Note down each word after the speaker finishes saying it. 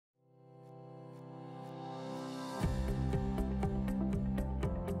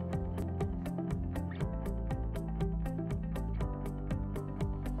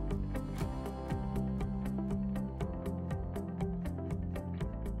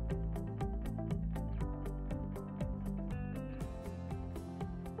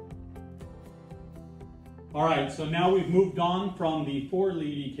All right, so now we've moved on from the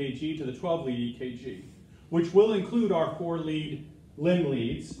 4-lead EKG to the 12-lead EKG, which will include our 4-lead limb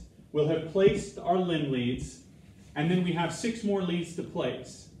leads. We'll have placed our limb leads, and then we have 6 more leads to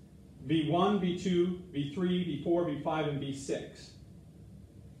place. V1, V2, V3, V4, V5, and V6.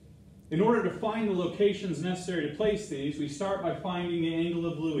 In order to find the locations necessary to place these, we start by finding the angle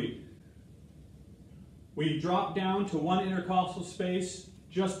of Louis. We drop down to 1 intercostal space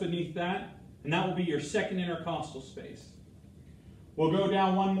just beneath that, and that will be your 2nd intercostal space. We'll go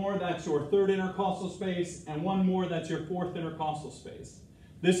down 1 more, that's your 3rd intercostal space, and 1 more, that's your 4th intercostal space.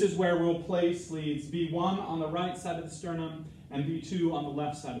 This is where we'll place leads V1 on the right side of the sternum and V2 on the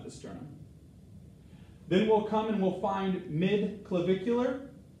left side of the sternum. Then we'll come and we'll find mid-clavicular,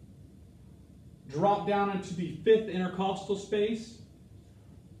 drop down into the 5th intercostal space,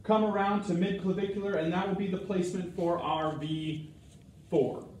 come around to mid-clavicular, and that will be the placement for our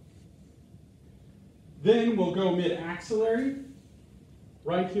V4. Then we'll go mid-axillary,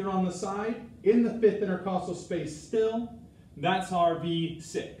 right here on the side, in the 5th intercostal space still. That's our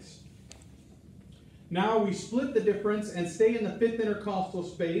V6. Now we split the difference and stay in the 5th intercostal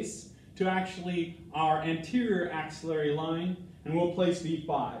space to actually our anterior axillary line, and we'll place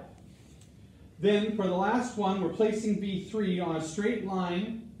V5. Then for the last one, we're placing V3 on a straight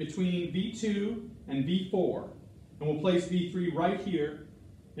line between V2 and V4. And we'll place V3 right here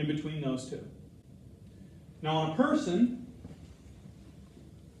in between those two. Now on a person,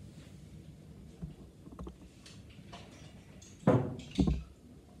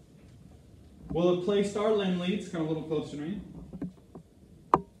 we'll have placed our limb leads, come a little closer to me.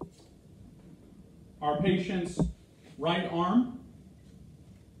 Our patient's right arm,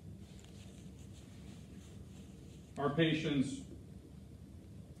 our patient's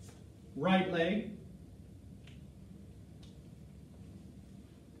right leg,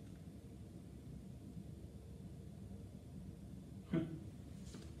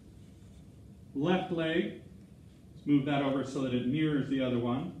 left leg, let's move that over so that it mirrors the other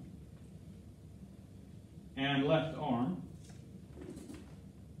one, and left arm.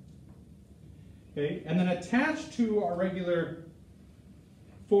 Okay, and then attached to our regular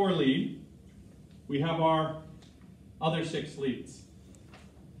 4-lead, we have our other 6 leads.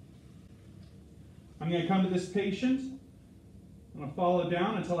 I'm going to come to this patient. I'm going to follow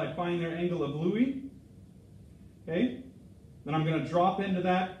down until I find their angle of Louis. Okay, then I'm going to drop into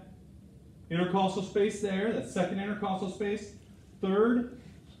that intercostal space there, that 2nd intercostal space, 3rd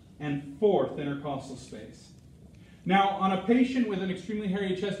and 4th intercostal space. Now, on a patient with an extremely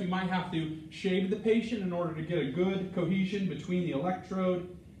hairy chest, we might have to shave the patient in order to get a good cohesion between the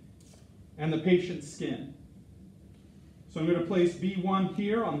electrode and the patient's skin. So I'm going to place V1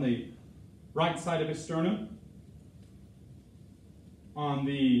 here on the right side of his sternum. On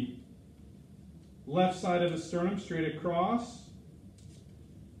the left side of his sternum, straight across,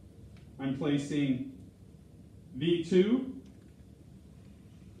 I'm placing V2.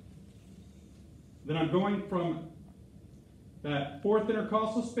 Then I'm going from that 4th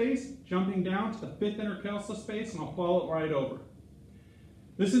intercostal space, jumping down to the 5th intercostal space, and I'll follow it right over.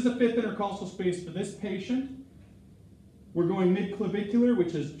 This is the 5th intercostal space for this patient. We're going mid-clavicular,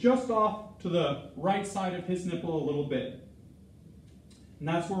 which is just off to the right side of his nipple a little bit. And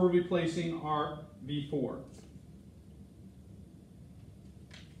that's where we'll be placing our V4.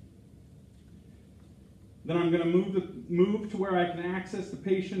 Then I'm going to move to where I can access the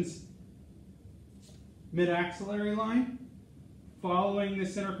patient's mid-axillary line, following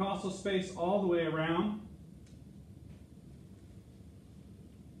this intercostal space all the way around.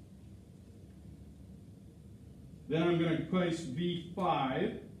 Then I'm going to place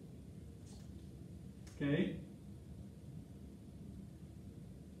V5. Okay.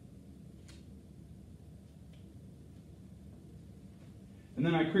 And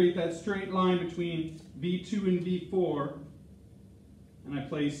then I create that straight line between V2 and V4, and I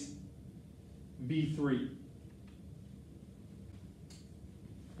place V3.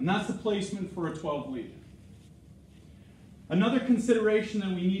 And that's the placement for a 12-lead. Another consideration that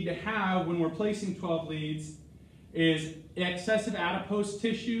we need to have when we're placing 12 leads is excessive adipose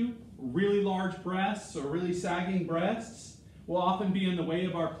tissue, really large breasts or really sagging breasts will often be in the way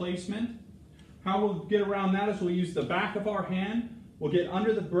of our placement. How we'll get around that is we'll use the back of our hand, we'll get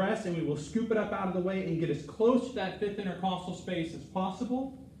under the breast, and we will scoop it up out of the way and get as close to that 5th intercostal space as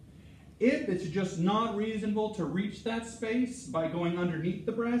possible. If it's just not reasonable to reach that space by going underneath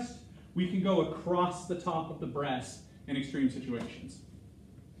the breast, we can go across the top of the breast in extreme situations.